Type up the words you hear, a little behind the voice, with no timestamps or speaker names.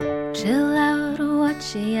Chill out,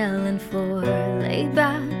 what you yelling for? Lay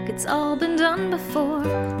back, it's all been done before.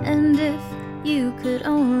 And if you could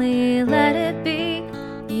only let it be,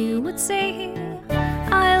 you would see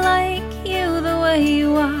I like you the way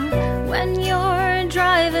you are. When you're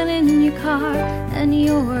driving in your car and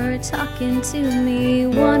you're talking to me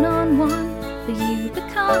one-on-one, but you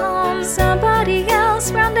become somebody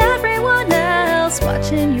else round everyone else,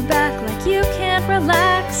 watching your back like you can't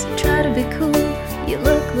relax. You try to be cool, you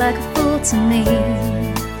look like a fool to me.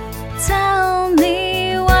 Tell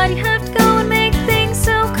me, why do you have to go and make things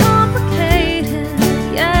so complicated?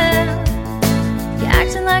 Yeah, you're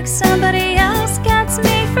acting like somebody else gets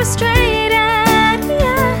me frustrated. Yeah,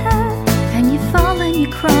 and you fall and you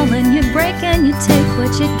crawl and you break and you take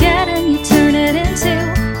what you get and you turn it into.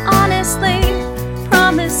 Honestly,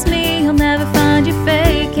 promise me you'll never find you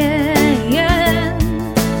faking. Yeah.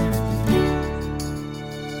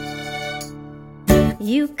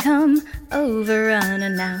 You come over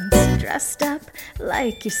unannounced, dressed up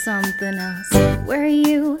like you're something else. Where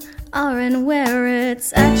you are and where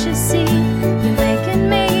it's at, you see, you're making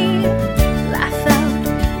me laugh out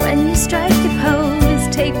when you strike your pose.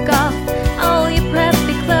 Take off all your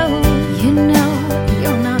preppy clothes. You know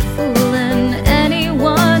you're not fooling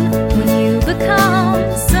anyone when you become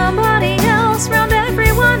somebody else round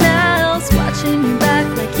everyone else, watching your back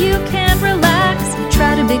like you can't relax. You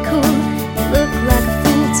try to be cool, you look like a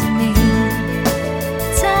fool to me.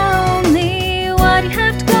 Tell me, why do you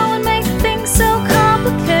have to go and make things so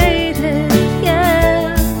complicated?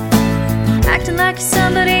 Yeah, acting like you're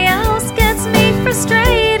somebody else gets me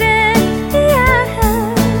frustrated.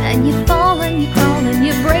 Yeah, and you fall and you crawl and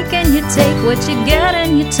you break and you take what you get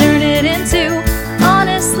and you turn it into.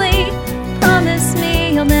 Honestly, promise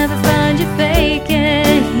me you'll never find you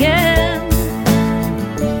faking. Yeah,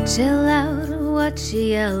 chill out, what you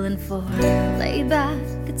yelling for? Lay back,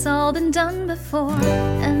 it's all been done before.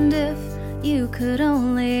 And if you could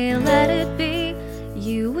only let it be,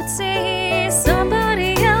 you would see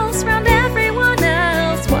somebody else round everyone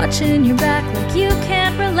else, watching your back like you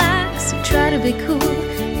can't relax. You try to be cool,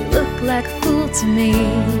 you look like a fool to me.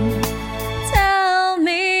 Tell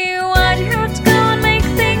me, why do you have to go and make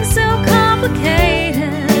things so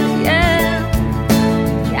complicated? Yeah,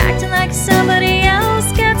 you're acting like somebody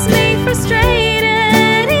else gets me frustrated.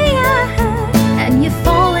 Yeah, and you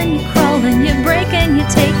fall and you crawl and you break and you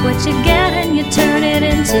take what you get and you turn it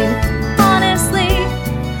into. Honestly,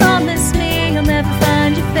 promise me you'll never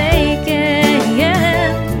find you faking.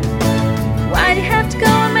 Yeah, why do you have to go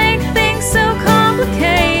and make things so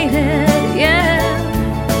complicated? Yeah,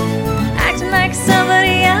 acting like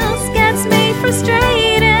somebody else gets me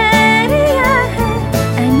frustrated.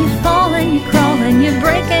 Yeah, and you fall and you crawl and you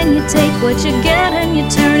break and you take what you get and you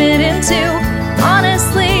turn it into.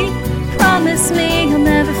 Honestly, promise me you'll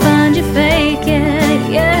never find you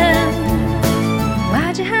faking. Yeah,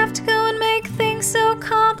 why'd you have to go and make things so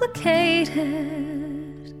complicated?